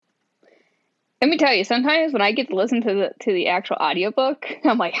Let me tell you, sometimes when I get to listen to the actual audiobook,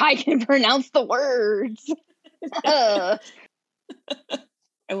 I'm like, I can pronounce the words. I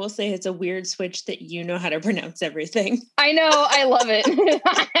will say it's a weird switch that you know how to pronounce everything. I know, I love it.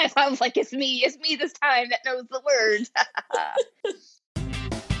 I was like, it's me this time that knows the words.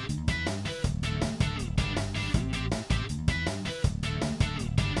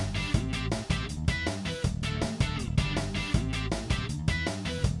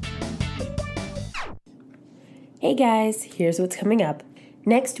 Hey guys, here's what's coming up.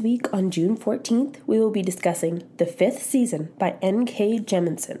 Next week on June 14th, we will be discussing the 5th season by N.K.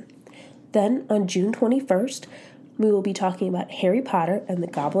 Jemisin. Then on June 21st, we will be talking about Harry Potter and the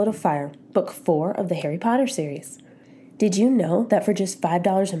Goblet of Fire, book 4 of the Harry Potter series. Did you know that for just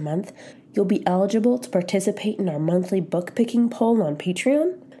 $5 a month, you'll be eligible to participate in our monthly book picking poll on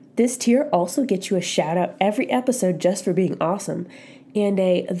Patreon? This tier also gets you a shout out every episode just for being awesome, and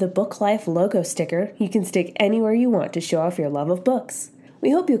a The Book Life logo sticker you can stick anywhere you want to show off your love of books.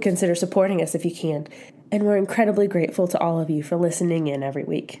 We hope you'll consider supporting us if you can, and we're incredibly grateful to all of you for listening in every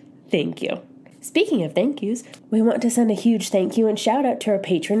week. Thank you. Speaking of thank yous, we want to send a huge thank you and shout out to our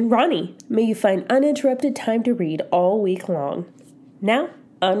patron, Ronnie. May you find uninterrupted time to read all week long. Now,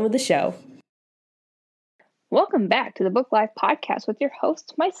 on with the show. Welcome back to the Book Life podcast with your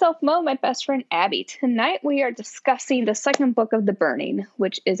host, myself, Mo, my best friend, Abby. Tonight we are discussing the second book of The Burning,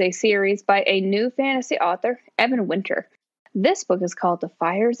 which is a series by a new fantasy author, Evan Winter. This book is called The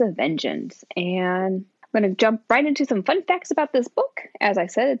Fires of Vengeance, and I'm going to jump right into some fun facts about this book. As I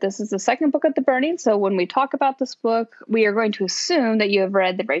said, this is the second book of The Burning, so when we talk about this book, we are going to assume that you have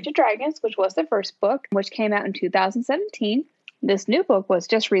read The Rage of Dragons, which was the first book, which came out in 2017. This new book was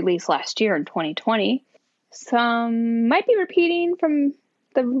just released last year in 2020. Some might be repeating from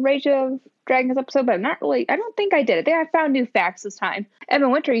the Rage of Dragons episode, but not really. I don't think I did. I think I found new facts this time.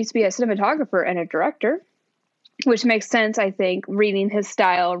 Evan Winter used to be a cinematographer and a director, which makes sense, I think. Reading his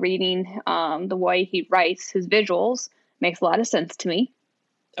style, reading the way he writes his visuals makes a lot of sense to me.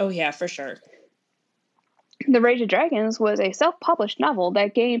 Oh, yeah, for sure. The Rage of Dragons was a self-published novel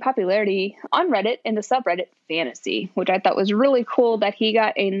that gained popularity on Reddit in the subreddit Fantasy, which I thought was really cool that he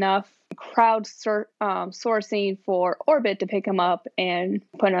got enough sourcing for Orbit to pick him up and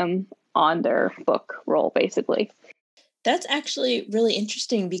put him on their book roll, basically. That's actually really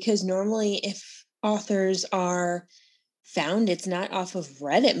interesting because normally if authors are found, it's not off of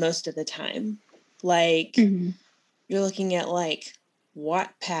Reddit most of the time. Like, you're looking at, like,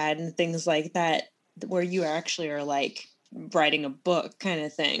 Wattpad and things like that, where you actually are, like, writing a book kind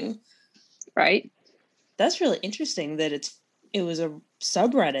of thing. Right. That's really interesting that it was a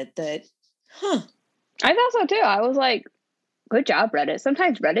subreddit that, I thought so, too. I was like, good job, Reddit.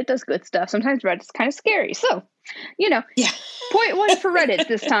 Sometimes Reddit does good stuff. Sometimes Reddit's kind of scary. So, yeah. Point one for Reddit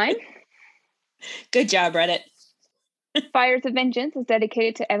this time. Good job, Reddit. Fires of Vengeance is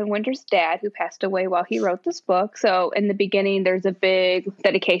dedicated to Evan Winter's dad, who passed away while he wrote this book. So in the beginning, there's a big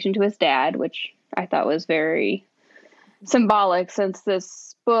dedication to his dad, which I thought was very symbolic, since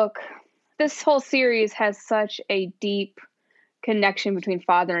this whole series has such a deep connection between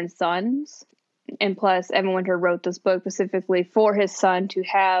father and sons. And plus, Evan Winter wrote this book specifically for his son to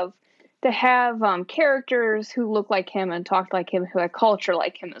have characters who look like him and talk like him, who had culture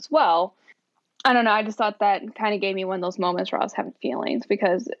like him as well. I don't know. I just thought that kind of gave me one of those moments where I was having feelings,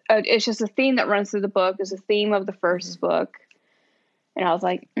 because it's just a theme that runs through the book. It's a theme of the first book. And I was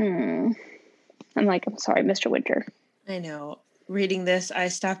like, I'm sorry, Mr. Winter. I know. Reading this, I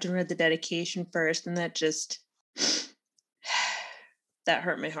stopped and read the dedication first, and that just, that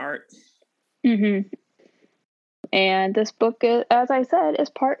hurt my heart. Mm-hmm. And this book, as I said, is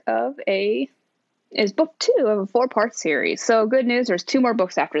book 2 of a 4-part series. So good news, there's 2 more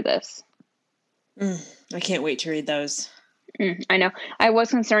books after this. I can't wait to read those. I know. I was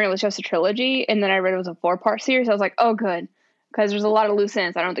concerned it was just a trilogy, and then I read it was a 4-part series. I was like, oh, good, because there's a lot of loose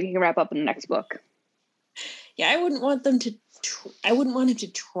ends. I don't think you can wrap up in the next book. Yeah, I wouldn't want him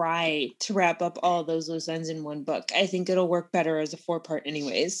to try to wrap up all those loose ends in one book. I think it'll work better as a 4-part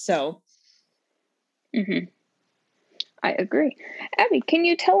anyways, so. I agree. Abby, can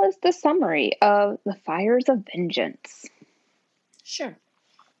you tell us the summary of The Fires of Vengeance? Sure.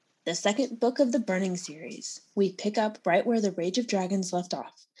 The second book of the Burning series. We pick up right where the Rage of Dragons left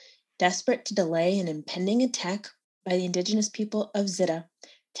off. Desperate to delay an impending attack by the indigenous people of Zitta,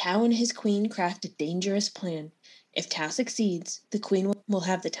 Tau and his queen craft a dangerous plan. If Tau succeeds, the queen will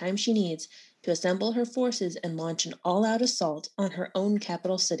have the time she needs to assemble her forces and launch an all-out assault on her own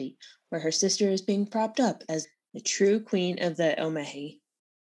capital city, where her sister is being propped up as the true queen of the Omehi.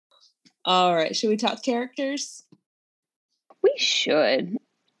 All right, should we talk characters? We should.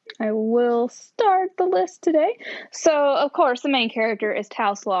 I will start the list today. So, of course, the main character is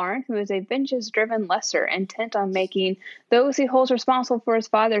Tal Slarin, who is a vengeance-driven lesser intent on making those he holds responsible for his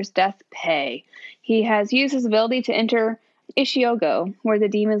father's death pay. He has used his ability to enter Ishiogo, where the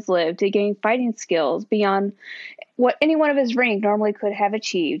demons live, to gain fighting skills beyond what anyone of his rank normally could have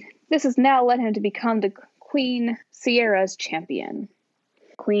achieved. This has now led him to become the Queen Sierra's champion.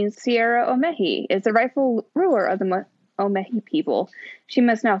 Queen Sierra Omehi is the rightful ruler of the Omehi people. She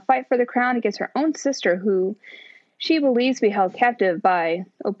must now fight for the crown against her own sister, who she believes to be held captive by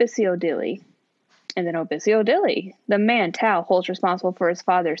Obisio Dilly. And then Obisio Dilly, the man Tao holds responsible for his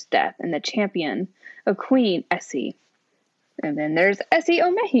father's death and the champion of Queen Essie. And then there's Essie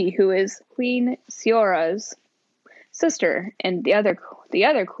Omehi, who is Queen Siora's sister and the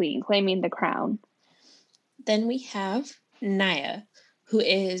other queen claiming the crown. Then we have Naya, who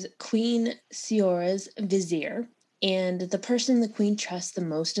is Queen Siora's vizier and the person the queen trusts the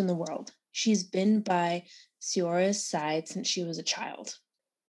most in the world. She's been by Siora's side since she was a child.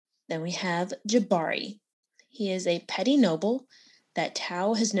 Then we have Jabari. He is a petty noble that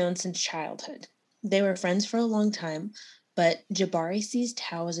Tao has known since childhood. They were friends for a long time, but Jabari sees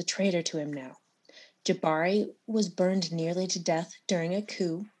Tao as a traitor to him now. Jabari was burned nearly to death during a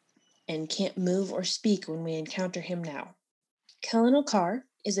coup and can't move or speak when we encounter him now. Kellen Okar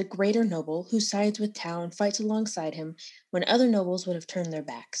is a greater noble who sides with Tao and fights alongside him when other nobles would have turned their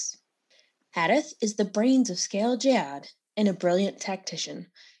backs. Hadith is the brains of Scale Jihad and a brilliant tactician.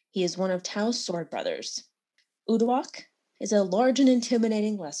 He is one of Tao's sword brothers. Udawak is a large and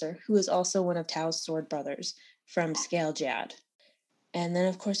intimidating lesser who is also one of Tao's sword brothers from Scale Jihad. And then,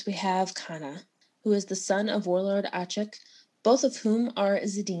 of course, we have Kana, who is the son of Warlord Achik, both of whom are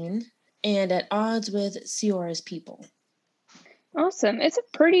Zidane and at odds with Siora's people. Awesome. It's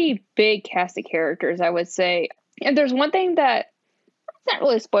a pretty big cast of characters, I would say. And there's one thing that, it's not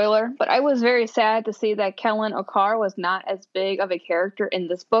really a spoiler, but I was very sad to see that Kellen Okar was not as big of a character in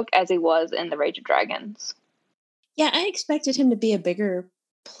this book as he was in The Rage of Dragons. Yeah, I expected him to be a bigger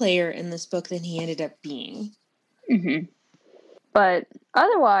player in this book than he ended up being. Mm-hmm. But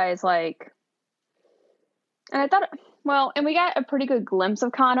otherwise, and I thought, and we got a pretty good glimpse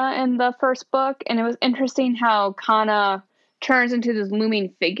of Kana in the first book, and it was interesting how Kana turns into this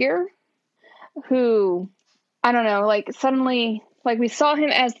looming figure who, I don't know, suddenly, we saw him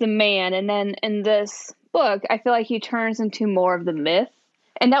as the man, and then in this book, I feel like he turns into more of the myth.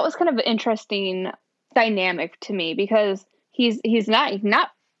 And that was kind of an interesting dynamic to me, because he's not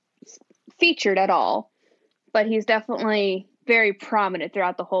featured at all, but he's definitely very prominent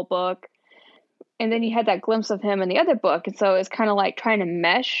throughout the whole book. And then you had that glimpse of him in the other book, and so it's kind of like trying to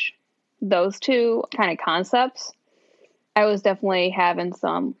mesh those two kind of concepts. I was definitely having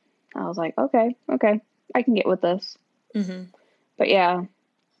some, I was like, okay, I can get with this. Mm-hmm. But yeah.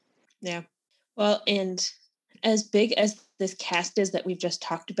 Yeah. Well, and as big as this cast is that we've just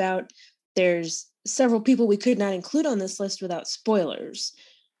talked about, there's several people we could not include on this list without spoilers.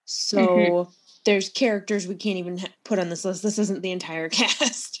 So there's characters we can't even put on this list. This isn't the entire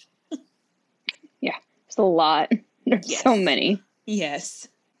cast. Yeah, it's a lot. There's so many. Yes.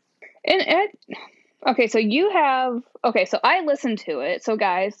 And okay, so so I listened to it. So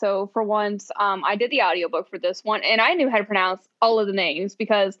guys, for once, I did the audiobook for this one, and I knew how to pronounce all of the names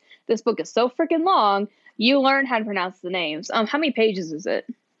because this book is so freaking long. You learn how to pronounce the names. How many pages is it?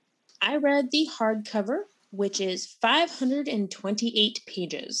 I read the hardcover, which is 528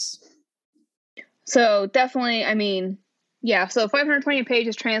 pages. So definitely, so 520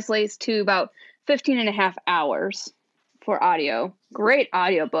 pages translates to about 15 and a half hours for audio. Great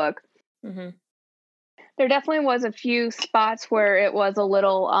audiobook. Mm-hmm. There definitely was a few spots where it was a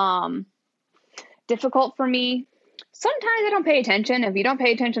little difficult for me. Sometimes I don't pay attention. If you don't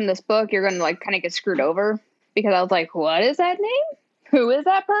pay attention to this book, you're going to kind of get screwed over, because I was like, what is that name? Who is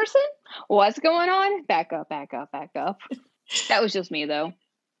that person? What's going on? Back up. That was just me, though.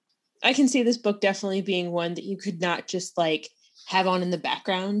 I can see this book definitely being one that you could not just have on in the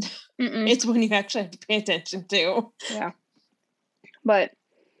background. Mm-mm. It's one you actually have to pay attention to. Yeah.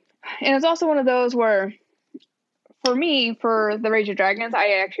 And it's also one of those where, for me, for The Rage of Dragons,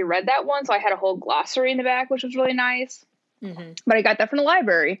 I actually read that one, so I had a whole glossary in the back, which was really nice. Mm-hmm. But I got that from the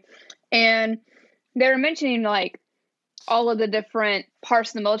library. And they were mentioning, all of the different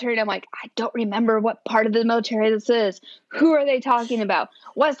parts of the military, and I'm like, I don't remember what part of the military this is. Who are they talking about?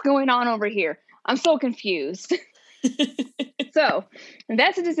 What's going on over here? I'm so confused. So, and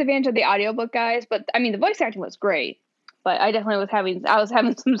that's a disadvantage of the audiobook, guys. But, the voice acting was great. But I definitely was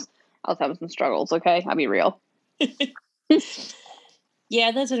having some struggles, okay? I'll be real.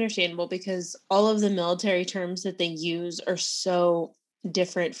 Yeah, that's understandable, because all of the military terms that they use are so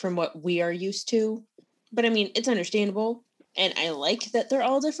different from what we are used to. But I mean, it's understandable. And I like that they're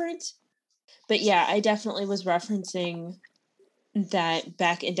all different. But yeah, I definitely was referencing that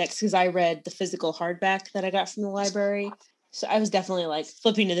back index because I read the physical hardback that I got from the library. So I was definitely like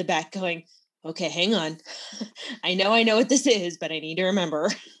flipping to the back going, okay, hang on. I know what this is, but I need to remember.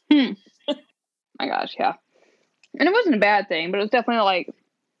 My gosh, yeah. And it wasn't a bad thing, but it was definitely like,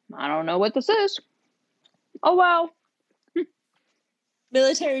 I don't know what this is. Oh, well.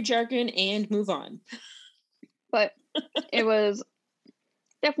 Military jargon and move on. But it was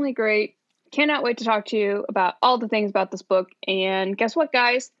definitely great. Cannot wait to talk to you about all the things about this book. And guess what,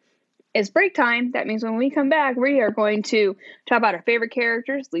 guys? It's break time. That means when we come back, we are going to talk about our favorite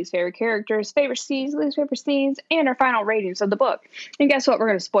characters, least favorite characters, favorite scenes, least favorite scenes, and our final ratings of the book. And guess what? We're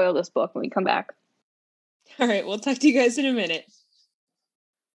going to spoil this book when we come back. All right, we'll talk to you guys in a minute.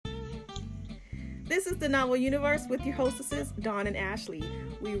 This is the Novel Universe with your hostesses, Dawn and Ashley.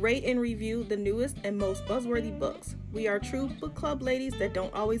 We rate and review the newest and most buzzworthy books. We are true book club ladies that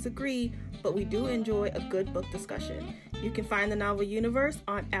don't always agree, but we do enjoy a good book discussion. You can find the Novel Universe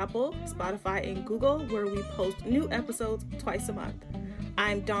on Apple, Spotify, and Google, where we post new episodes twice a month.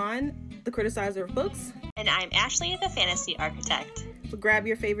 I'm Dawn, the criticizer of books. And I'm Ashley, the fantasy architect. So grab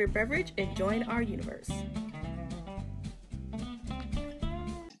your favorite beverage and join our universe.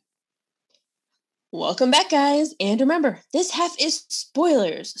 Welcome back, guys. And remember, this half is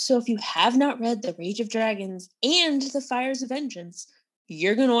spoilers. So if you have not read The Rage of Dragons and The Fires of Vengeance,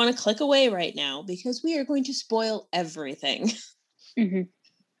 you're going to want to click away right now because we are going to spoil everything. Mm-hmm.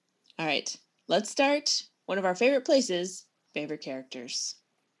 All right, let's start. One of our favorite places, favorite characters.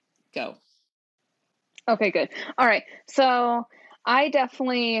 Go. Okay, good. All right. So I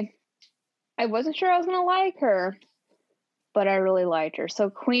wasn't sure I was going to like her, but I really liked her. So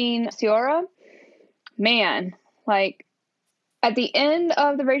Queen Siora, man, like at the end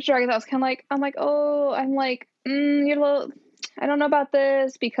of The Rage of Dragons, I was kind of like, you're a little, I don't know about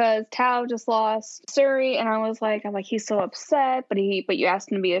this because Tao just lost Suri, and I'm like, he's so upset, but you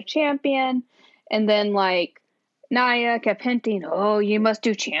asked him to be a champion, and then like Naya kept hinting, oh, you must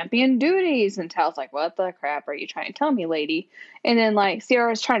do champion duties, and Tao's like, what the crap are you trying to tell me, lady? And then like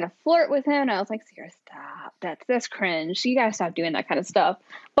Sierra's trying to flirt with him, and I was like, Sierra, stop, that's cringe. You gotta stop doing that kind of stuff.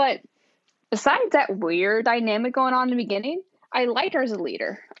 But besides that weird dynamic going on in the beginning, I liked her as a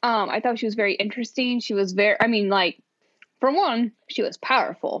leader. I thought she was very interesting. She was for one, she was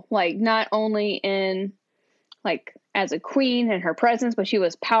powerful. Like, not only in, like, as a queen and her presence, but she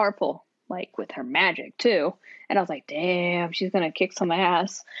was powerful, like, with her magic, too. And I was like, damn, she's gonna kick some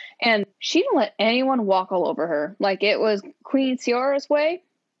ass. And she didn't let anyone walk all over her. Like, it was Queen Siora's way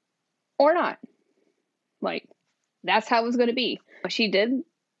or not. Like, that's how it was gonna be. She did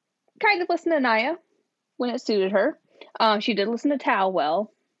kind of listen to Naya when it suited her. She did listen to Tao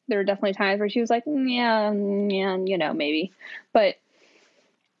well. There were definitely times where she was like, yeah, maybe. But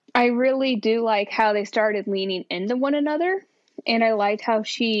I really do like how they started leaning into one another. And I liked how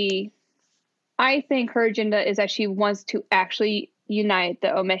I think her agenda is that she wants to actually unite the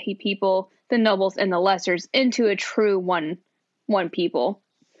Omehi people, the nobles, and the lessers into a true one people.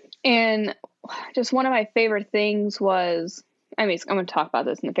 And just one of my favorite things was, I'm going to talk about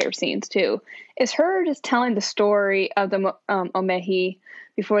this in the favorite scenes too, is her just telling the story of the Omehi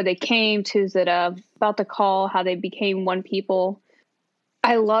before they came to Zeta, about the call, how they became one people.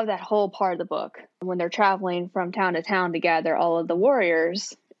 I love that whole part of the book when they're traveling from town to town to gather all of the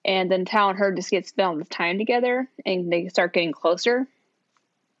warriors, and then Tao and her just get spent with time together and they start getting closer.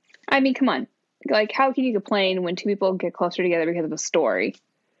 I mean, come on. Like, how can you complain when two people get closer together because of a story?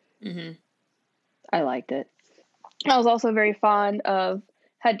 Mm-hmm. I liked it. I was also very fond of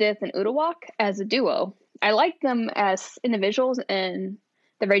Hadith and Udawak as a duo. I liked them as individuals in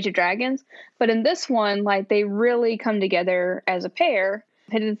The Rage of Dragons, but in this one, like, they really come together as a pair.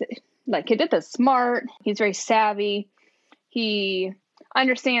 Hadith is smart. He's very savvy. He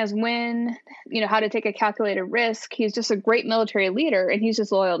understands when, how to take a calculated risk. He's just a great military leader, and he's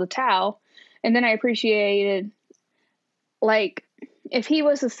just loyal to Tao. And then I appreciated, like, if he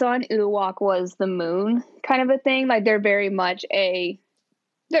was the sun, Udawak was the moon kind of a thing. Like, they're very much they're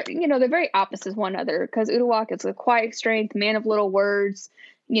very opposite one another, because Udawak is a quiet strength, man of little words.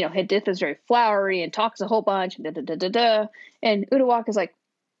 Hadith is very flowery and talks a whole bunch, and and Udawak is like,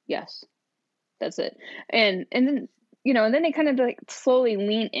 yes, that's it. And then, and then they kind of like slowly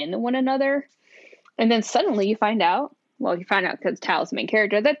lean into one another. And then suddenly you find out because Tao's the main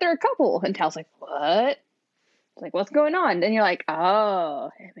character, that they're a couple. And Tao's like, what? Like, what's going on? Then you're like, oh,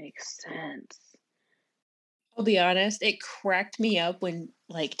 it makes sense. I'll be honest, it cracked me up when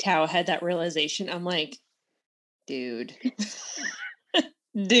like Tao had that realization. I'm like, dude.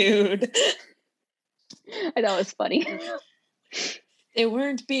 Dude. I thought it was funny. They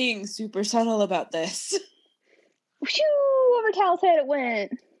weren't being super subtle about this. Shoo! Over Tal's head it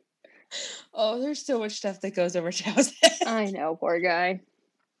went. Oh, there's so much stuff that goes over Tao's head. I know, poor guy.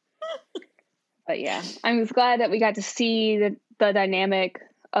 But yeah, I'm glad that we got to see the dynamic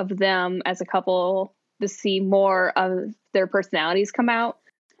of them as a couple, to see more of their personalities come out.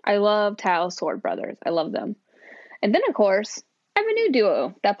 I love Tao's sword brothers. I love them. And then, of course, I have a new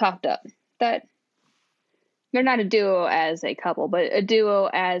duo that popped up. That they're not a duo as a couple, but a duo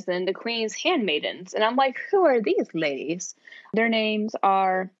as in the Queen's handmaidens. And I'm like, who are these ladies? Their names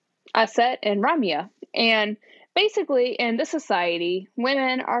are Aset and Ramya. And basically, in this society,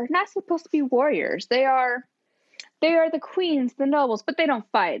 women are not supposed to be warriors. They are the queens, the nobles, but they don't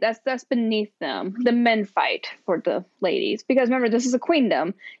fight. That's beneath them. The men fight for the ladies. Because remember, this is a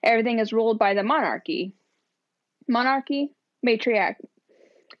queendom. Everything is ruled by the monarchy. Monarchy? Matriarch.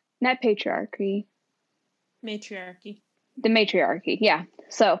 Not patriarchy. Matriarchy. The matriarchy, yeah.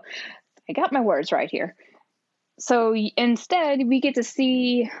 So I got my words right here. So instead, we get to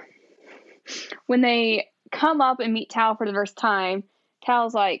see when they come up and meet Tao for the first time,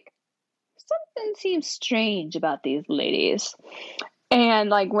 Tao's like, something seems strange about these ladies. And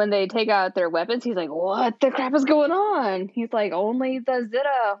like when they take out their weapons, he's like, what the crap is going on? He's like, only the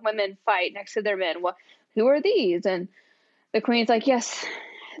Zeta women fight next to their men. What? Who are these? And the Queen's like, yes,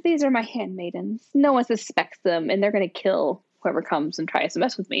 these are my handmaidens. No one suspects them, and they're going to kill whoever comes and tries to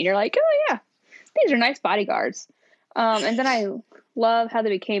mess with me. And you're like, oh yeah, these are nice bodyguards. And then I love how they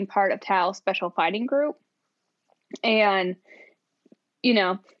became part of Tao's special fighting group. And, you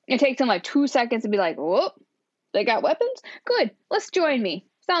know, it takes them like 2 seconds to be like, whoop, they got weapons? Good, let's join me.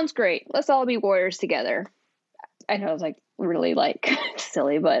 Sounds great. Let's all be warriors together. I know it's like really like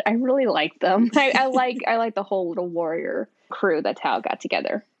silly, but I really like them. I like the whole little warrior crew that Tao got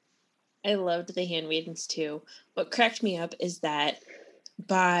together. I loved the handmaidens too. What cracked me up is that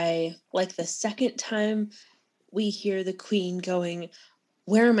by like the second time we hear the Queen going,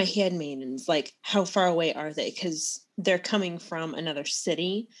 where are my handmaidens? Like, how far away are they? Because they're coming from another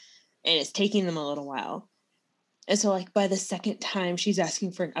city and it's taking them a little while. And so like by the second time she's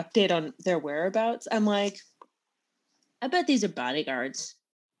asking for an update on their whereabouts, I'm like, I bet these are bodyguards.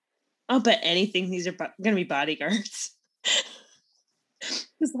 I'll bet anything these are going to be bodyguards.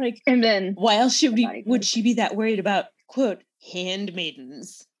 It's like, and then why else would she be that worried about, quote,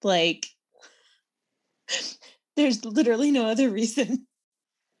 handmaidens? Like, there's literally no other reason.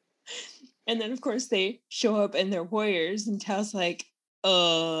 And then, of course, they show up and they're warriors, and Tao's like,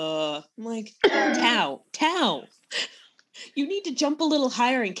 I'm like, Tao, you need to jump a little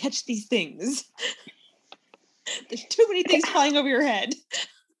higher and catch these things. There's too many things flying over your head.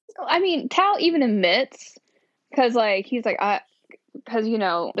 I mean, Tao even admits, because like he's like, because you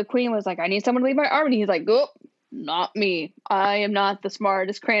know the Queen was like, I need someone to lead my army. He's like, oh, not me. I am not the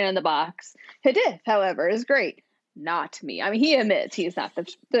smartest crayon in the box. Hadith, however, is great. Not me. I mean, he admits he's not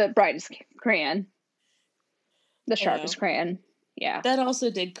the brightest crayon, the sharpest crayon. Yeah, that also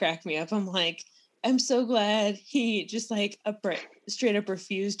did crack me up. I'm like, I'm so glad he just like straight up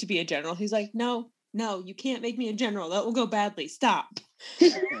refused to be a general. He's like, no, you can't make me a general. That will go badly. Stop.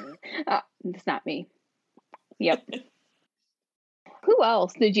 It's not me. Yep. Who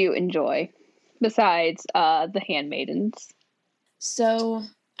else did you enjoy besides the handmaidens? So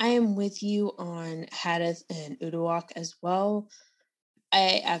I am with you on Hadith and Uduak as well.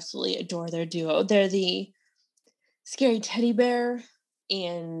 I absolutely adore their duo. They're the scary teddy bear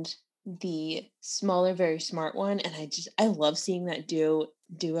and the smaller, very smart one. And I love seeing that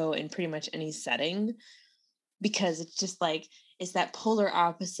duo in pretty much any setting, because it's just like, it's that polar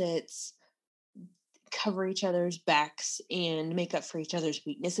opposites cover each other's backs and make up for each other's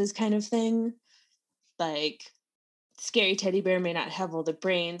weaknesses kind of thing. Like, scary teddy bear may not have all the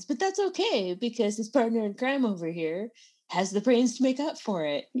brains, but that's okay, because his partner in crime over here has the brains to make up for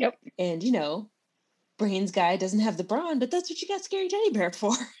it. Yep. And, you know, brains guy doesn't have the brawn, but that's what you got scary teddy bear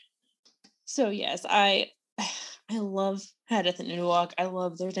for. So yes, I love Hadith and Uduak. I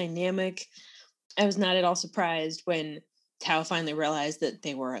love their dynamic. I was not at all surprised when Tao finally realized that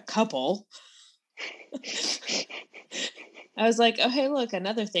they were a couple. I was like, oh, hey, look,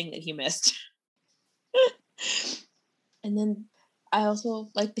 another thing that he missed. And then I also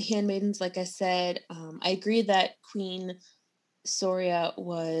like the handmaidens, like I said. I agree that Queen Soria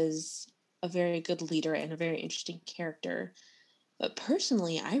was a very good leader and a very interesting character. But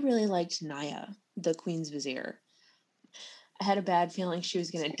personally, I really liked Naya, the Queen's Vizier. I had a bad feeling she was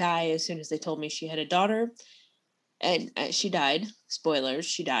going to die as soon as they told me she had a daughter. And she died. Spoilers,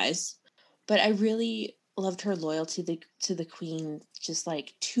 she dies. But I really loved her loyalty to the queen, just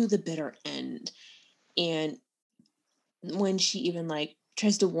like to the bitter end. And when she even like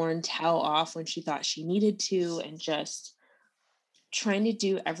tries to warn Tao off when she thought she needed to, and just trying to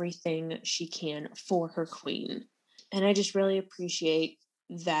do everything she can for her queen. And I just really appreciate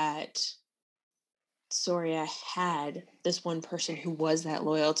that Soria had this one person who was that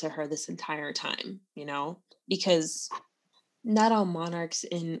loyal to her this entire time, you know? Because not all monarchs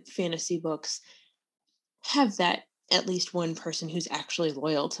in fantasy books have that at least one person who's actually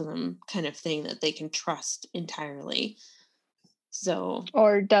loyal to them kind of thing that they can trust entirely. So,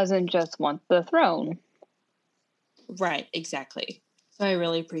 or doesn't just want the throne. right, exactly. So I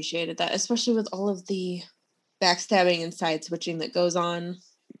really appreciated that, especially with all of the backstabbing and side switching that goes on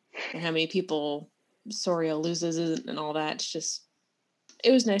and how many people Soria loses and all that. It's just,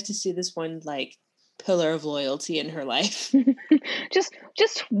 it was nice to see this one like pillar of loyalty in her life.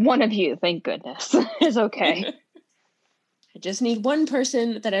 just one of you, thank goodness, is okay. I just need one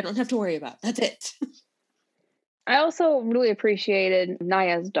person that I don't have to worry about. That's it. I also really appreciated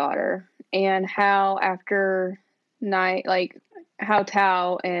Naya's daughter and how after how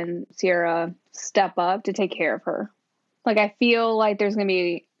Tao and Sierra step up to take care of her. Like, I feel like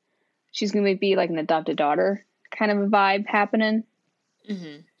she's going to be like an adopted daughter kind of a vibe happening.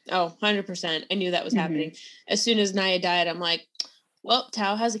 Mm-hmm. Oh, 100%. I knew that was happening. As soon as Naya died, I'm like, well,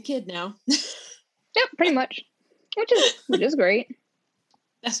 Tao has a kid now. Yep, pretty much. Which is great.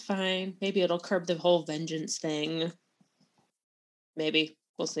 That's fine. Maybe it'll curb the whole vengeance thing. Maybe.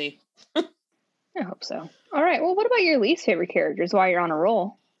 We'll see. I hope so. All right. Well, what about your least favorite characters while you're on a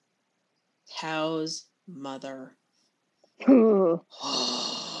roll? Tao's mother. Ooh.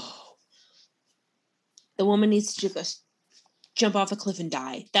 The woman needs to just jump off a cliff and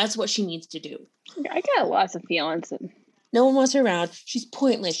die. That's what she needs to do. I got lots of feelings. No one wants her around. She's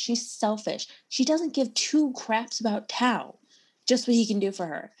pointless. She's selfish. She doesn't give two craps about Tao. Just what he can do for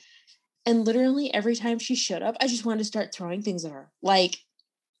her. And literally every time she showed up, I just wanted to start throwing things at her. Like,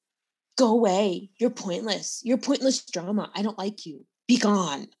 go away. You're pointless. You're pointless drama. I don't like you. Be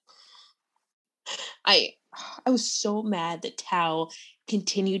gone. I was so mad that Tao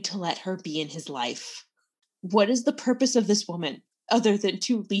continued to let her be in his life. What is the purpose of this woman other than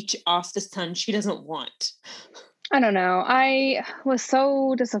to leech off the son she doesn't want? I don't know. I was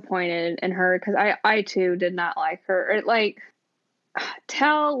so disappointed in her because I too did not like her.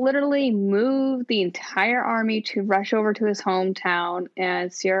 Tao literally moved the entire army to rush over to his hometown,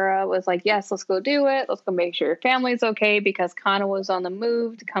 and Sierra was like, yes, let's go do it. Let's go make sure your family's okay, because Kana was on the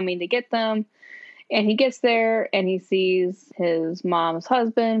move coming to get them. And he gets there and he sees his mom's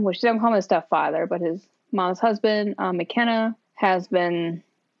husband, which they don't call him his stepfather, but his mom's husband, McKenna, has been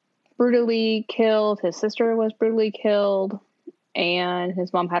brutally killed. His sister was brutally killed, and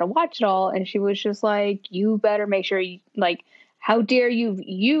his mom had to watch it all. And she was just like, you better make sure how dare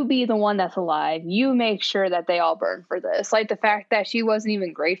you be the one that's alive? You make sure that they all burn for this. Like, the fact that she wasn't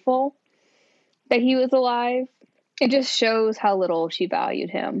even grateful that he was alive, it just shows how little she valued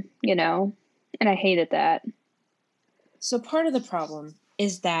him, you know? And I hated that. So part of the problem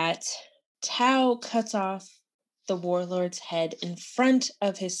is that Tao cuts off the warlord's head in front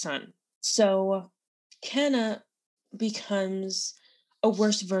of his son. So Kenna becomes a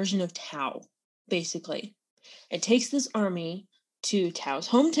worse version of Tao, basically. It takes this army to Tao's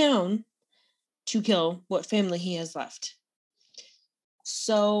hometown to kill what family he has left.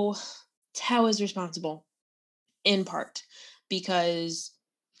 So Tao is responsible, in part, because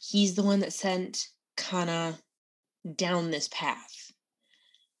he's the one that sent Kana down this path.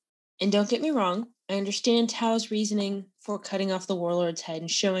 And don't get me wrong, I understand Tao's reasoning for cutting off the warlord's head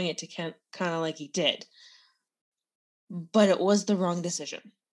and showing it to Kana like he did. But it was the wrong decision,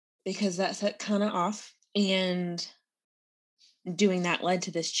 because that set Kana off, and doing that led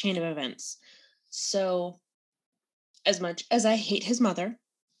to this chain of events. So, as much as I hate his mother,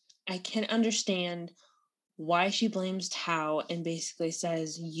 I can understand why she blames Tao and basically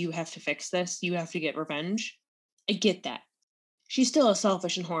says, you have to fix this, you have to get revenge. I get that. She's still a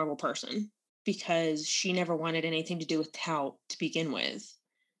selfish and horrible person, because she never wanted anything to do with Tao to begin with.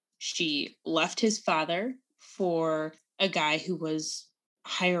 She left his father for a guy who was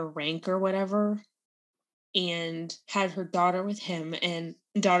higher rank or whatever, and had her daughter with him. And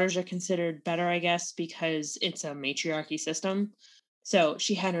daughters are considered better, I guess, because it's a matriarchy system. So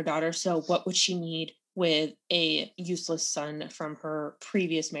she had her daughter. So what would she need with a useless son from her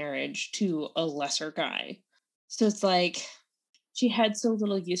previous marriage to a lesser guy? So it's like, she had so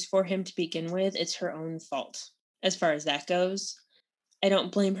little use for him to begin with. It's her own fault as far as that goes. I don't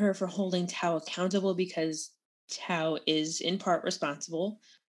blame her for holding Tao accountable, because Tao is in part responsible.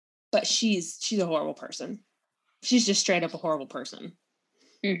 But she's a horrible person. She's just straight up a horrible person.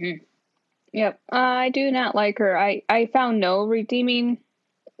 Mm-hmm. Yep. I do not like her. I found no redeeming,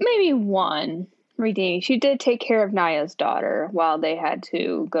 maybe one redeeming. She did take care of Naya's daughter while they had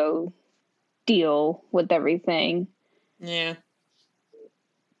to go deal with everything. Yeah.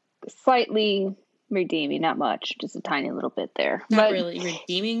 Slightly redeeming, not much, just a tiny little bit there. Not really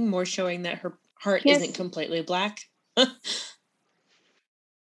redeeming, more showing that her heart isn't completely black.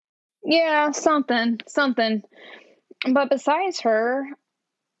 Yeah, something. But besides her,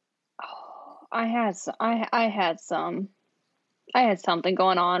 I had something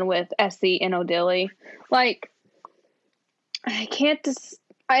going on with Essie and Odili. Like, I can't just.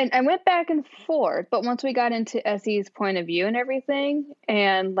 I went back and forth, but once we got into Essie's point of view and everything,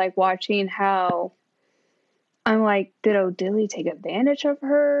 and like watching how, I'm like, did Odili take advantage of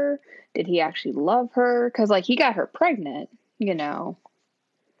her? Did he actually love her? Because like he got her pregnant, you know.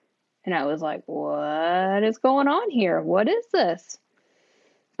 And I was like, what is going on here? What is this?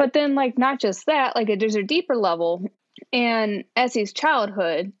 But then, like, not just that, like, there's a deeper level. And Essie's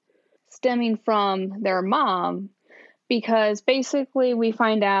childhood stemming from their mom, because basically we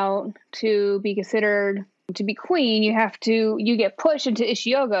find out to be considered to be queen, you get pushed into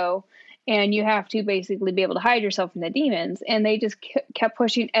Ishiogo, and you have to basically be able to hide yourself from the demons. And they just kept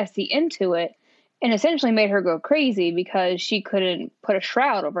pushing Essie into it, and essentially made her go crazy because she couldn't put a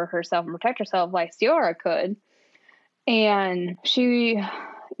shroud over herself and protect herself like Ciara could. And she,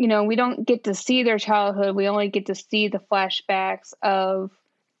 you know, we don't get to see their childhood. We only get to see the flashbacks of,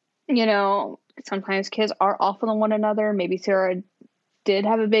 you know, sometimes kids are awful to one another. Maybe Ciara did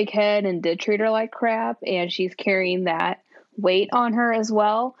have a big head and did treat her like crap, and she's carrying that weight on her as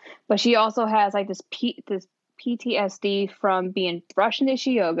well. But she also has like this PTSD from being thrust into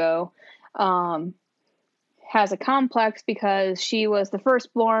Ishiogo. Has a complex because she was the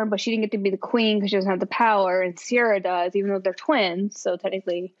firstborn, but she didn't get to be the queen because she doesn't have the power, and Ciara does, even though they're twins, so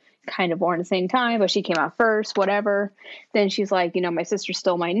technically kind of born at the same time, but she came out first, whatever. Then she's like, you know, my sister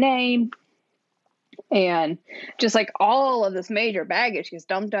stole my name, and just like all of this major baggage gets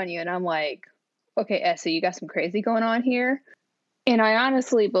dumped on you, and I'm like, okay, Essie, you got some crazy going on here. And I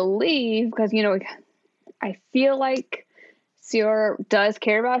honestly believe, because, you know, I feel like Ciara does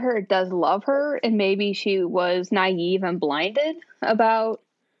care about her, does love her, and maybe she was naive and blinded about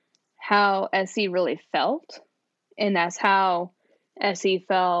how Essie really felt. And that's how Essie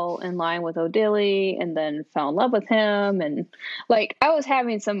fell in line with Odili and then fell in love with him. And like, I was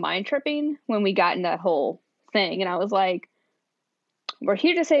having some mind tripping when we got in that whole thing. And I was like, we're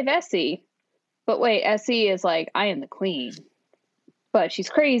here to save Essie. But wait, Essie is like, I am the queen. But she's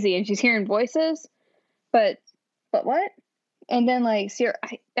crazy and she's hearing voices. But what? And then, like, Ciara,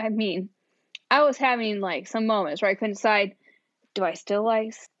 I mean, I was having, like, some moments where I couldn't decide, do I still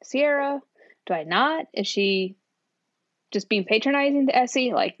like Ciara? Do I not? Is she just being patronizing to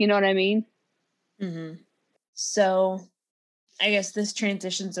Essie? Like, you know what I mean? Mm-hmm. So, I guess this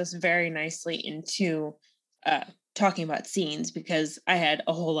transitions us very nicely into talking about scenes, because I have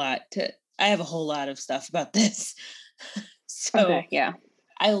a whole lot of stuff about this. So, okay, yeah.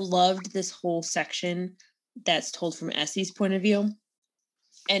 I loved this whole section that's told from Essie's point of view.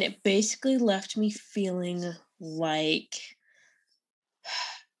 And it basically left me feeling like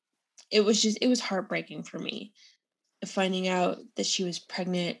it was heartbreaking for me. Finding out that she was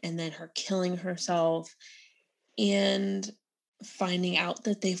pregnant and then her killing herself, and finding out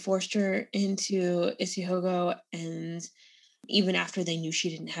that they forced her into Ishiogo, and even after they knew she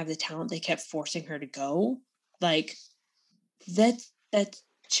didn't have the talent, they kept forcing her to go. Like, that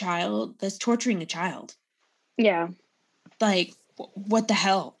child, that's torturing a child. Yeah. Like, what the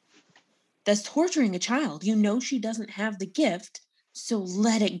hell? That's torturing a child. You know she doesn't have the gift, so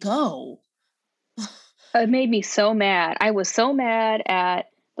let it go. It made me so mad. I was so mad at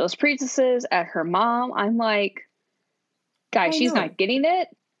those priestesses, at her mom. I'm like, guys, she's not getting it.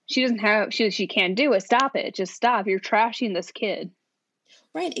 She doesn't have, she can't do it. Stop it. Just stop. You're trashing this kid.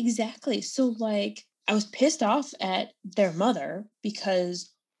 Right, exactly. So, like, I was pissed off at their mother because,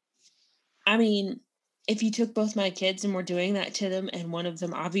 I mean, if you took both my kids and were doing that to them and one of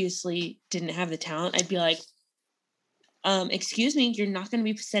them obviously didn't have the talent, I'd be like, excuse me, you're not going to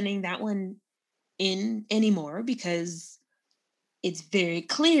be sending that one in anymore because it's very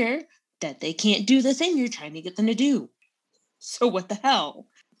clear that they can't do the thing you're trying to get them to do. So what the hell?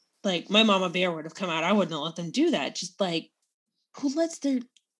 Like, my mama bear would have come out. I wouldn't have let them do that. Just like, who lets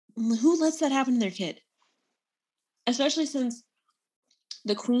that happen to their kid? Especially since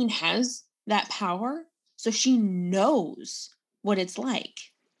the queen has that power, so she knows what it's like.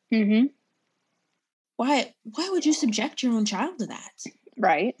 Mm-hmm. Why would you subject your own child to that?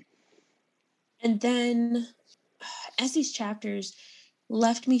 Right. And then Essie's chapters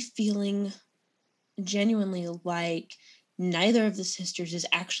left me feeling genuinely like neither of the sisters is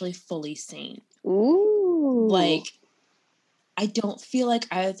actually fully sane. Ooh. Like, I don't feel like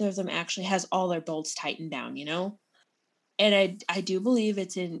either of them actually has all their bolts tightened down, you know? And I do believe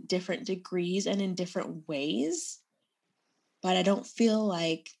it's in different degrees and in different ways, but I don't feel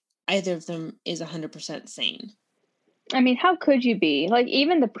like either of them is 100% sane. I mean, how could you be? Like,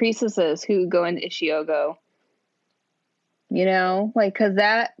 even the priestesses who go into Ishiogo, you know? Like, because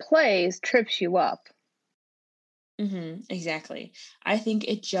that place trips you up. Exactly. I think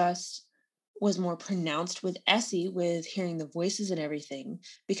it just was more pronounced with Essie, with hearing the voices and everything,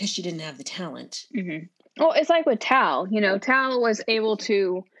 because she didn't have the talent. Well, it's like with Tao. You know, Tao was able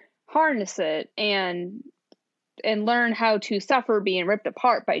to harness it and learn how to suffer being ripped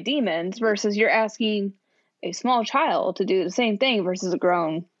apart by demons, versus you're asking a small child to do the same thing versus a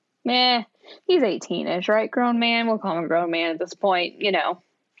grown, he's 18-ish, right? Grown man. We'll call him a grown man at this point, you know.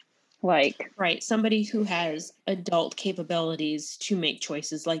 Like, right, somebody who has adult capabilities to make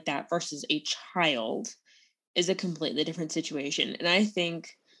choices like that versus a child is a completely different situation. And I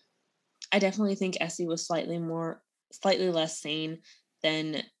definitely think Essie was slightly less sane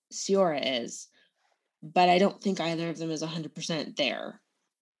than Siora is, but I don't think either of them is 100% there.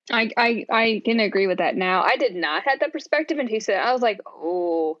 I can agree with that now. I did not have that perspective until you said it. I was like,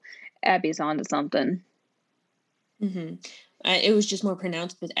 oh, Abby's onto something. It was just more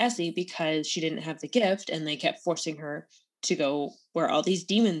pronounced with Essie because she didn't have the gift, and they kept forcing her to go where all these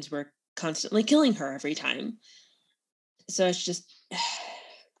demons were constantly killing her every time. So it's just,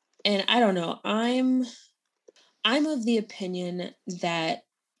 and I don't know. I'm of the opinion that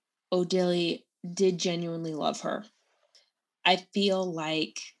Odili did genuinely love her. I feel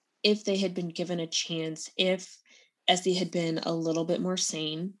like if they had been given a chance, if Essie had been a little bit more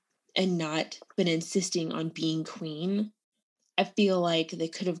sane and not been insisting on being queen, I feel like they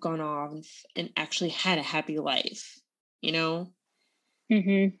could have gone off and actually had a happy life, you know?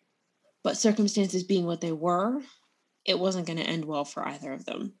 But circumstances being what they were, it wasn't going to end well for either of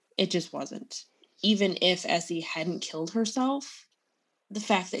them. It just wasn't. Even if Essie hadn't killed herself, the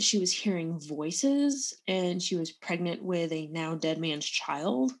fact that she was hearing voices and she was pregnant with a now dead man's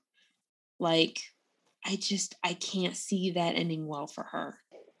child, like, I can't see that ending well for her.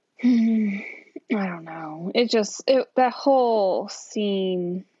 I don't know. That whole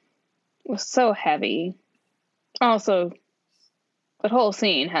scene was so heavy. Also, that whole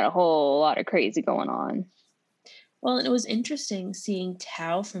scene had a whole lot of crazy going on. Well, and it was interesting seeing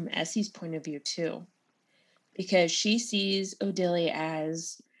Tao from Essie's point of view too, because she sees Odili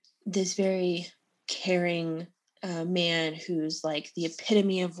as this very caring man who's like the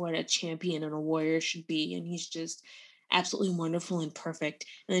epitome of what a champion and a warrior should be, and he's just absolutely wonderful and perfect.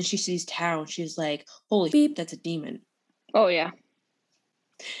 And then she sees Tao and she's like, holy beep, that's a demon. Oh yeah.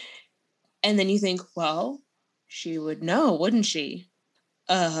 And then you think, well, she would know, wouldn't she?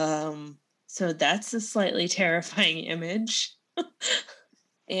 So that's a slightly terrifying image.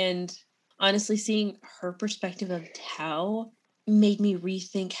 And honestly, seeing her perspective of Tao made me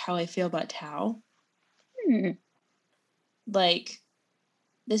rethink how I feel about Tao. Like,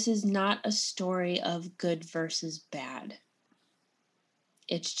 this is not a story of good versus bad.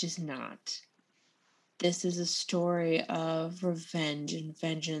 It's just not. This is a story of revenge and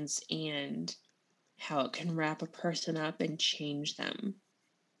vengeance and how it can wrap a person up and change them.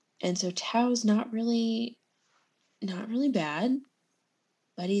 And so Tao's not really bad,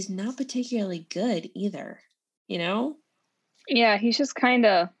 but he's not particularly good either, you know? Yeah, he's just kind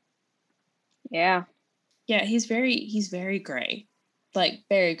of, yeah. Yeah, he's very gray. Like,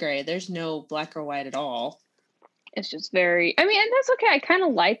 very gray. There's no black or white at all. It's just very, I mean, and that's okay. I kind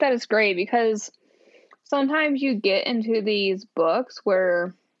of like that it's gray, because sometimes you get into these books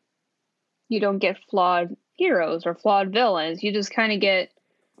where you don't get flawed heroes or flawed villains. You just kind of get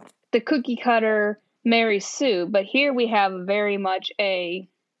the cookie cutter Mary Sue. But here we have very much he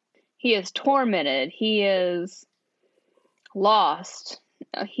is tormented. He is lost.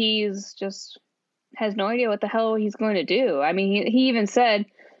 He's just has no idea what the hell he's going to do. I mean, he even said,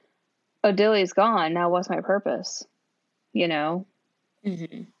 Odili's gone. Now what's my purpose? You know?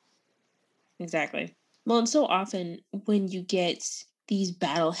 Exactly. Well, and so often when you get these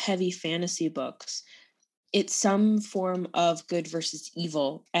battle-heavy fantasy books, it's some form of good versus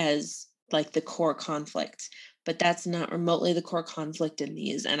evil as like the core conflict, but that's not remotely the core conflict in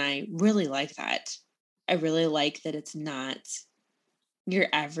these, and I really like that. I really like that it's not your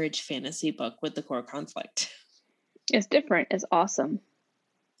average fantasy book with the core conflict. It's different. It's awesome.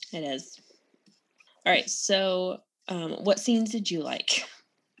 It is. All right, so what scenes did you like?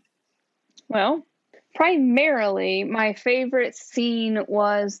 Well, primarily, my favorite scene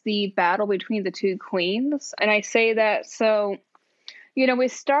was the battle between the two queens. And I say that so, we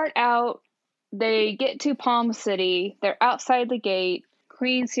start out, they get to Palm City, they're outside the gate.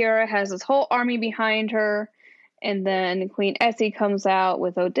 Queen Sierra has this whole army behind her. And then Queen Essie comes out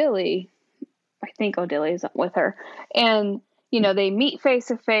with Odili. I think Odili's with her. And, they meet face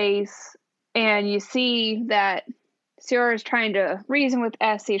to face. And you see that Sierra's trying to reason with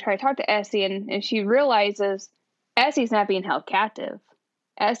Essie, try to talk to Essie, and she realizes Essie's not being held captive.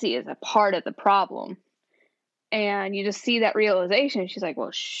 Essie is a part of the problem. And you just see that realization. She's like, well,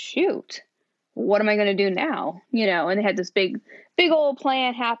 shoot, what am I going to do now? And they had this big old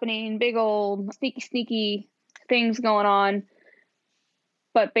plan happening, big old sneaky things going on.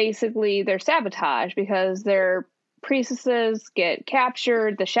 But basically they're sabotaged because their priestesses get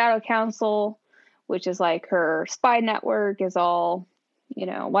captured. The Shadow Council, which is like her spy network, is all,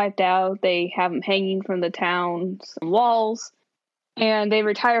 wiped out. They have them hanging from the town's walls, and they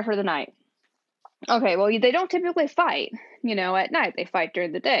retire for the night. Okay, well, they don't typically fight, at night. They fight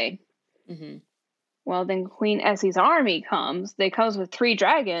during the day. Mm-hmm. Well, then Queen Essie's army comes. They comes with 3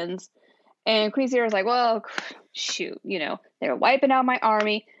 dragons, and Queen Sierra's like, well, shoot, they're wiping out my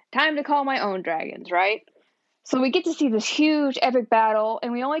army. Time to call my own dragons, right? So we get to see this huge epic battle,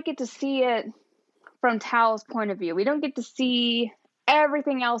 and we only get to see it from Tao's point of view. We don't get to see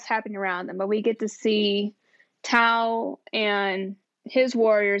everything else happening around them, but we get to see Tao and his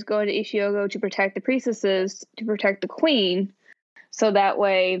warriors go into Ishiogo to protect the priestesses, to protect the queen, so that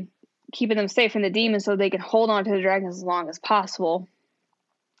way keeping them safe from the demons so they can hold on to the dragons as long as possible.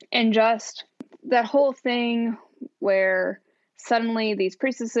 And just that whole thing where suddenly these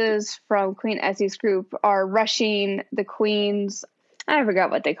priestesses from Queen Essie's group are rushing the queen's, I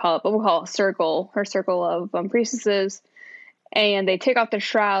forgot what they call it, but we'll call it her circle of priestesses, and they take off their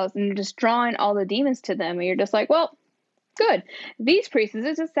shrouds and they're just drawing all the demons to them, and you're just like, well, good. These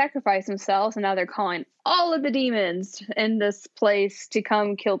priestesses just sacrificed themselves, and now they're calling all of the demons in this place to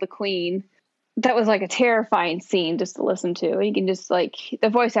come kill the queen. That was like a terrifying scene just to listen to. You can just the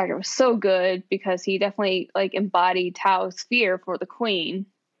voice actor was so good because he definitely embodied Tao's fear for the queen.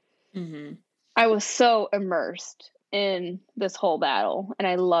 Mm-hmm. I was so immersed in this whole battle, and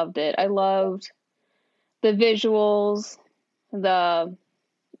I loved it. I loved the visuals, the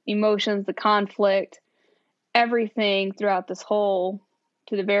emotions, the conflict, everything throughout this whole,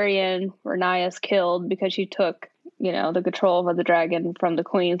 to the very end where Naya's killed because she took, the control of the dragon from the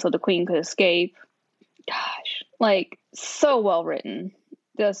queen so the queen could escape. Gosh, so well written.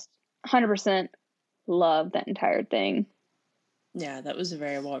 Just 100% love that entire thing. Yeah, that was a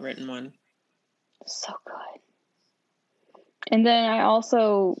very well written one. So good. And then I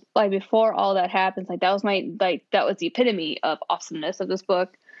also, before all that happens, that was that was the epitome of awesomeness of this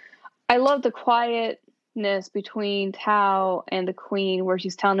book. I love the quietness between Tao and the queen, where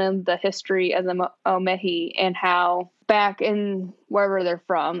she's telling them the history of the Omehi and how back in wherever they're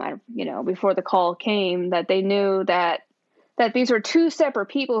from, before the call came, that they knew that these were 2 separate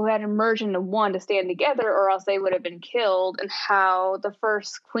people who had emerged into one to stand together, or else they would have been killed, and how the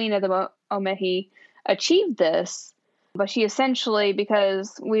first queen of the Omehi achieved this. But she essentially,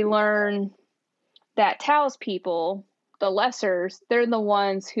 because we learn that Tao's people, the Lessers, they're the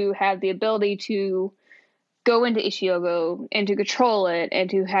ones who have the ability to go into Ishiogo and to control it and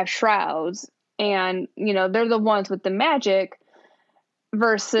to have shrouds. And, they're the ones with the magic,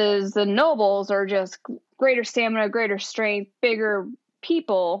 versus the nobles are just greater stamina, greater strength, bigger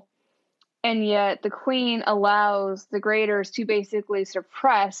people. And yet the queen allows the graders to basically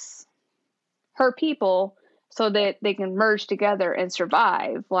suppress her people so that they can merge together and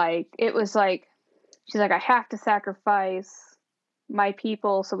survive. It was she's like, I have to sacrifice my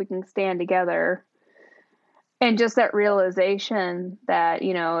people so we can stand together. And just that realization that,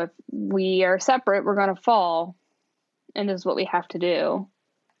 if we are separate, we're going to fall. And this is what we have to do.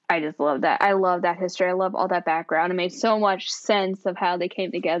 I just love that. I love that history. I love all that background. It made so much sense of how they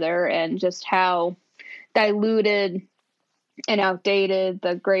came together and just how diluted and outdated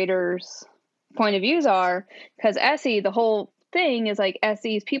the graders' point of views are. Because Essie, the whole thing is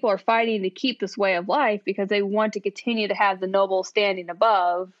Essie's people are fighting to keep this way of life because they want to continue to have the nobles standing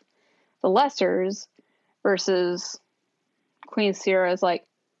above the Lessers, versus Queen Sierra's I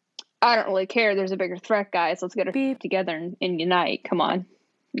don't really care. There's a bigger threat, guys. Let's get our together and unite. Come on.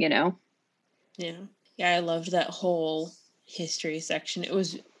 Yeah. I loved that whole history section. It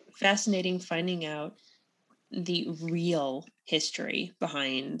was fascinating finding out the real history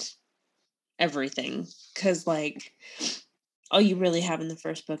behind everything, because all you really have in the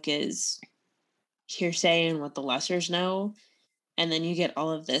first book is hearsay and what the Lessers know, and then you get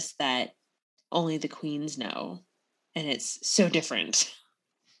all of this that only the queens know. And it's so different.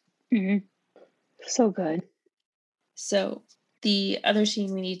 Mm-hmm. So good. So the other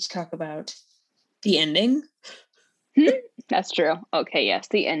scene we need to talk about, the ending. That's true. Okay, yes,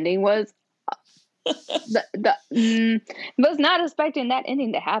 the ending was was not expecting that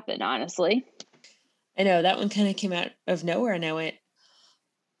ending to happen, honestly. I know, that one kind of came out of nowhere, and I went,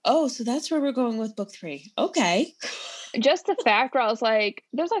 oh, so that's where we're going with book 3. Okay. Just the fact where I was like,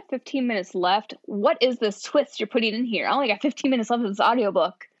 there's like 15 minutes left. What is this twist you're putting in here? I only got 15 minutes left of this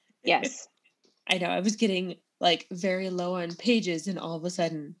audiobook. Yes. I know, I was getting like very low on pages, and all of a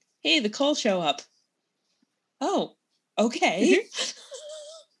sudden, hey, the Cull show up. Oh, okay.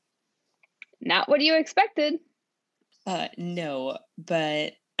 Not what you expected. No,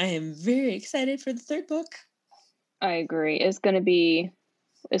 but I am very excited for the 3rd book. I agree. It's gonna be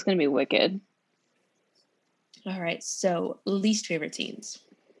wicked. All right, so least favorite scenes.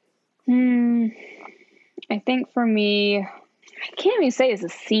 I think for me, I can't even say it's a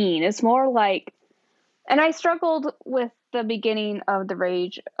scene. It's more like, and I struggled with the beginning of The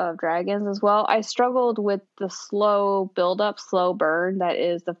Rage of Dragons as well. I struggled with the slow build-up, slow burn that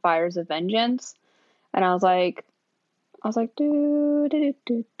is the Fires of Vengeance. And I was like,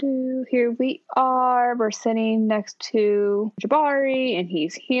 here we are. We're sitting next to Jabari and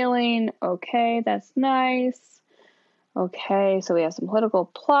he's healing. Okay, that's nice. Okay, so we have some political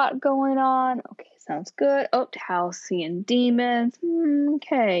plot going on. Okay, sounds good. Oh, Tao seeing demons.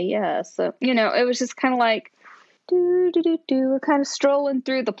 Okay, yeah. So, it was just kind of like, We're kind of strolling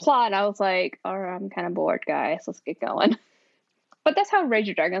through the plot. I was like, all right, I'm kind of bored, guys. Let's get going. But that's how Rage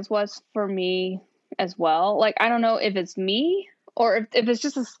of Dragons was for me as well. Like, I don't know if it's me or if it's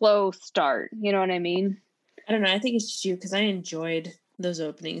just a slow start. You know what I mean? I don't know. I think it's just you because I enjoyed those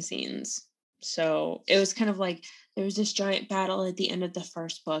opening scenes. So it was kind of like there was this giant battle at the end of the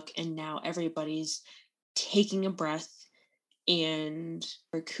first book, and now everybody's taking a breath and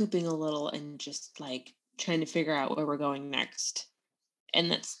recouping a little and just like trying to figure out where we're going next. And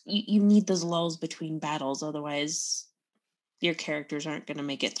that's you need those lulls between battles, otherwise your characters aren't going to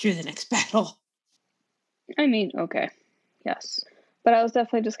make it through the next battle. I mean, okay, yes, but I was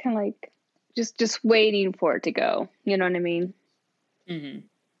definitely just kind of like just waiting for it to go. You know what I mean? Mm-hmm.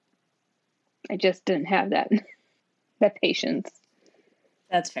 I just didn't have that patience.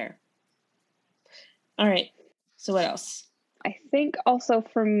 That's fair. All right. So what else? I think also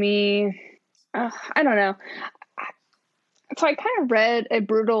for me, I don't know. So I kind of read a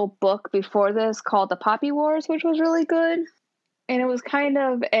brutal book before this called The Poppy Wars, which was really good. And it was kind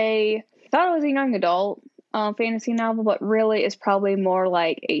of I thought it was a young adult fantasy novel, but really it's probably more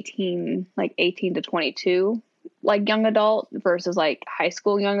like 18 to 22, like young adult versus like high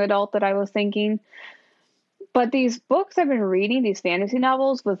school young adult that I was thinking. But these books I've been reading, these fantasy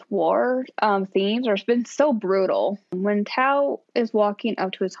novels with war themes, have been so brutal. When Tao is walking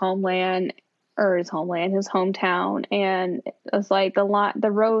up to his hometown, and it's like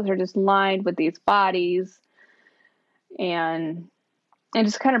the roads are just lined with these bodies, and it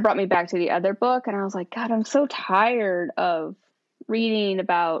just kind of brought me back to the other book, and I was like, God, I'm so tired of reading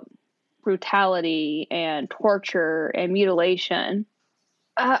about brutality and torture and mutilation.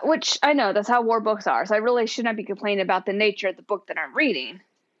 Which I know that's how war books are, so I really should not be complaining about the nature of the book that I'm reading.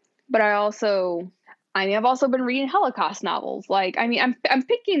 But I've also been reading Holocaust novels. Like, I'm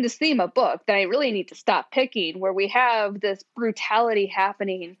picking this theme of book that I really need to stop picking, where we have this brutality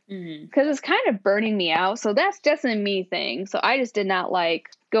happening, because it's kind of burning me out. So that's just a me thing. So I just did not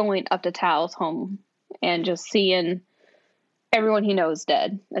like going up to Tao's home and just seeing everyone he knows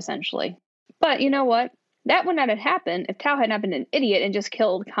dead, essentially. But you know what? That would not have happened if Tao had not been an idiot and just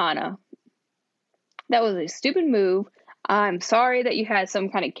killed Kana. That was a stupid move. I'm sorry that you had some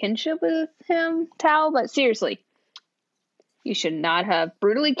kind of kinship with him, Tao, but seriously, you should not have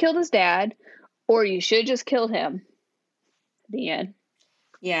brutally killed his dad, or you should just killed him. The end.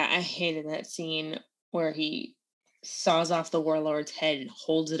 Yeah, I hated that scene where he saws off the warlord's head and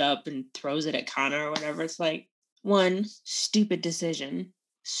holds it up and throws it at Kana or whatever. It's like, one, stupid decision.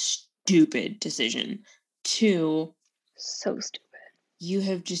 Two, so stupid. You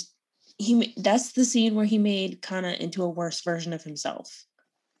have just that's the scene where he made Kana into a worse version of himself.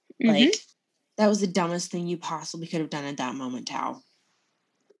 Like, that was the dumbest thing you possibly could have done at that moment, Tao.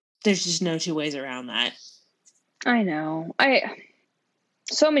 There's just no two ways around that. I know.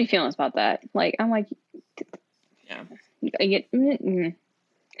 So many feelings about that. Like, I'm like, yeah.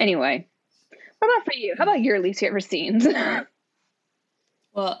 Anyway, what about for you? How about your least favorite scenes?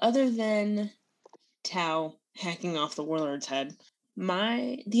 Well, other than Tao hacking off the warlord's head,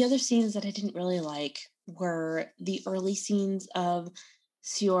 the other scenes that I didn't really like were the early scenes of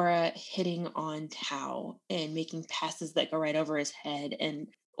Siora hitting on Tao and making passes that go right over his head,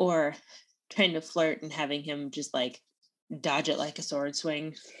 or trying to flirt and having him just like dodge it like a sword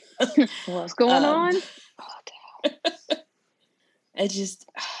swing. What's going on? I just,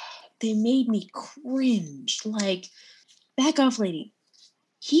 they made me cringe. Like, back off, lady.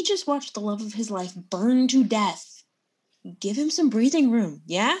 He just watched the love of his life burn to death. Give him some breathing room,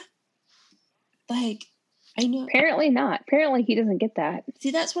 yeah? Like, I know. Apparently not. Apparently he doesn't get that.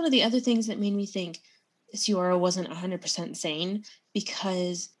 See, that's one of the other things that made me think Siora wasn't 100% sane,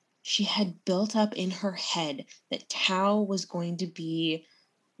 because she had built up in her head that Tao was going to be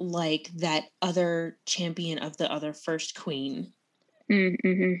like that other champion of the other first queen.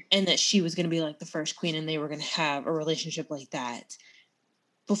 Mm-hmm. And that she was going to be like the first queen and they were going to have a relationship like that.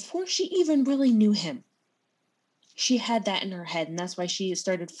 Before she even really knew him, she had that in her head, and that's why she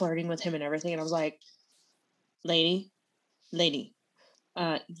started flirting with him and everything. And I was like, lady,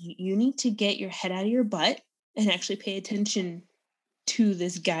 you need to get your head out of your butt and actually pay attention to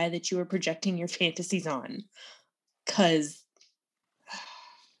this guy that you are projecting your fantasies on. Because...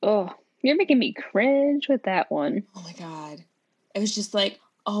 Oh, you're making me cringe with that one. Oh my God. It was just like,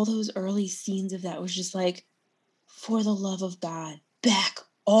 all those early scenes of that was just like, for the love of God, back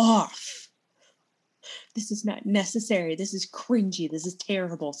off. This is not necessary. This is cringy. This is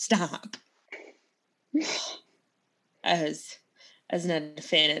terrible. Stop. I was not a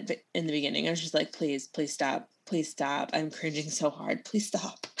fan in the beginning. I was just like, please stop. Please stop. I'm cringing so hard. Please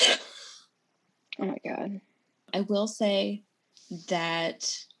stop. Oh my God. I will say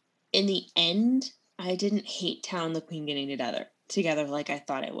that in the end, I didn't hate Tao and the Queen getting together like I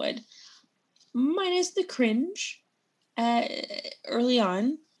thought I would. Minus the cringe. Early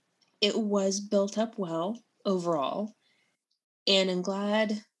on, it was built up well overall. And I'm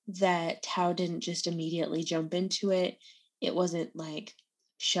glad that Tao didn't just immediately jump into it. It wasn't like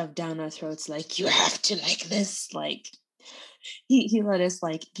shoved down our throats like, you have to like this. Like, he let us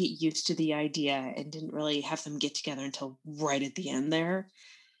like get used to the idea and didn't really have them get together until right at the end there.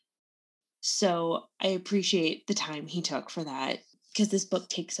 So I appreciate the time he took for that, because this book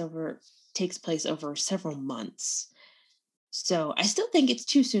takes place over several months. So I still think it's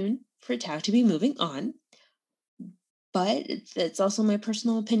too soon for Tao to be moving on, but it's also my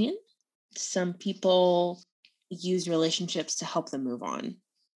personal opinion. Some people use relationships to help them move on.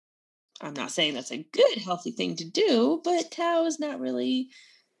 I'm not saying that's a good, healthy thing to do, but Tao is not really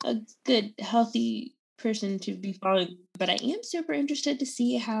a good, healthy person to be following. But I am super interested to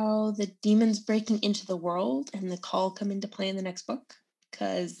see how the demons breaking into the world and the call come into play in the next book,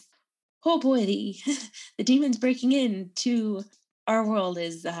 because oh boy, the demons breaking into our world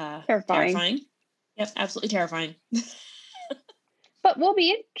is terrifying. Yep, absolutely terrifying. But will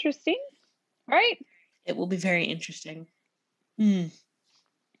be interesting, right? It will be very interesting.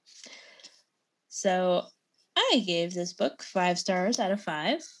 So I gave this book 5 stars out of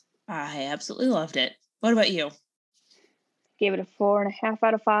 5. I absolutely loved it. What about you? Gave it a 4.5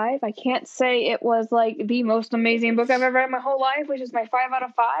 out of 5. I can't say it was like the most amazing book I've ever read in my whole life, which is my 5 out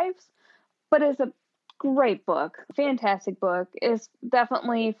of 5s. But it's a great book, fantastic book. It's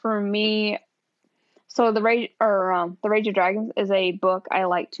definitely, for me. So the Rage of Dragons is a book I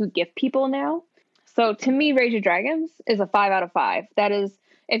like to gift people now. So to me, Rage of Dragons is a 5 out of 5. That is,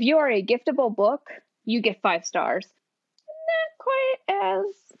 if you are a giftable book, you get 5 stars. Not quite as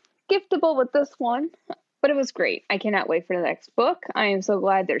giftable with this one, but it was great. I cannot wait for the next book. I am so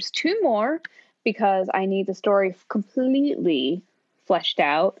glad there's 2 more, because I need the story completely fleshed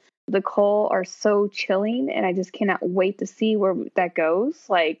out. The Cull are so chilling, and I just cannot wait to see where that goes.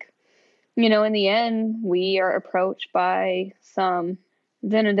 Like, you know, in the end, we are approached by some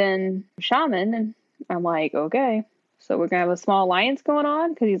Zenodin shaman, and I'm like, okay, so we're going to have a small alliance going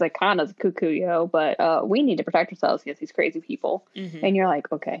on? Because he's like, Kana's cuckoo, yo, but we need to protect ourselves against these crazy people. Mm-hmm. And you're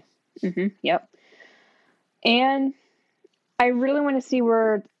like, okay, yep. And I really want to see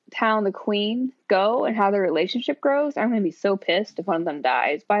where Tao and the Queen go and how their relationship grows. I'm going to be so pissed if one of them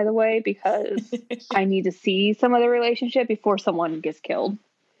dies, by the way, because I need to see some of the relationship before someone gets killed.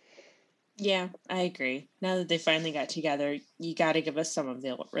 Yeah, I agree. Now that they finally got together, you got to give us some of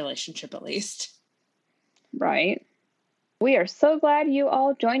the relationship at least. Right. We are so glad you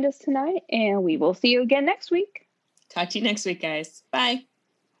all joined us tonight, and we will see you again next week. Talk to you next week, guys. Bye.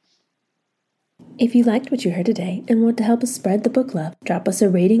 If you liked what you heard today and want to help us spread the book love, drop us a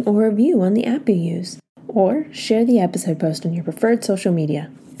rating or review on the app you use, or share the episode post on your preferred social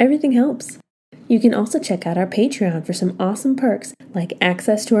media. Everything helps. You can also check out our Patreon for some awesome perks like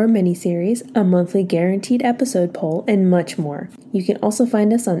access to our mini-series, a monthly guaranteed episode poll, and much more. You can also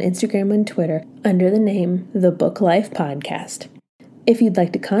find us on Instagram and Twitter under the name The Book Life Podcast. If you'd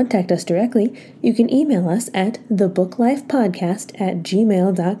like to contact us directly, you can email us at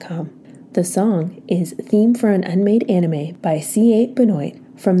thebooklifepodcast@gmail.com. The song is Theme for an Unmade Anime by C8 Benoit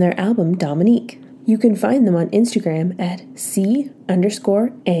from their album Dominique. You can find them on Instagram at C_A_BENOIT.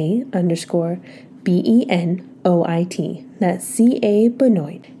 That's C.A.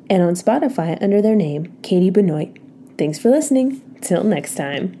 Benoit. And on Spotify under their name, Katie Benoit. Thanks for listening. Till next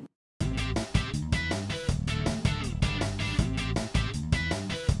time.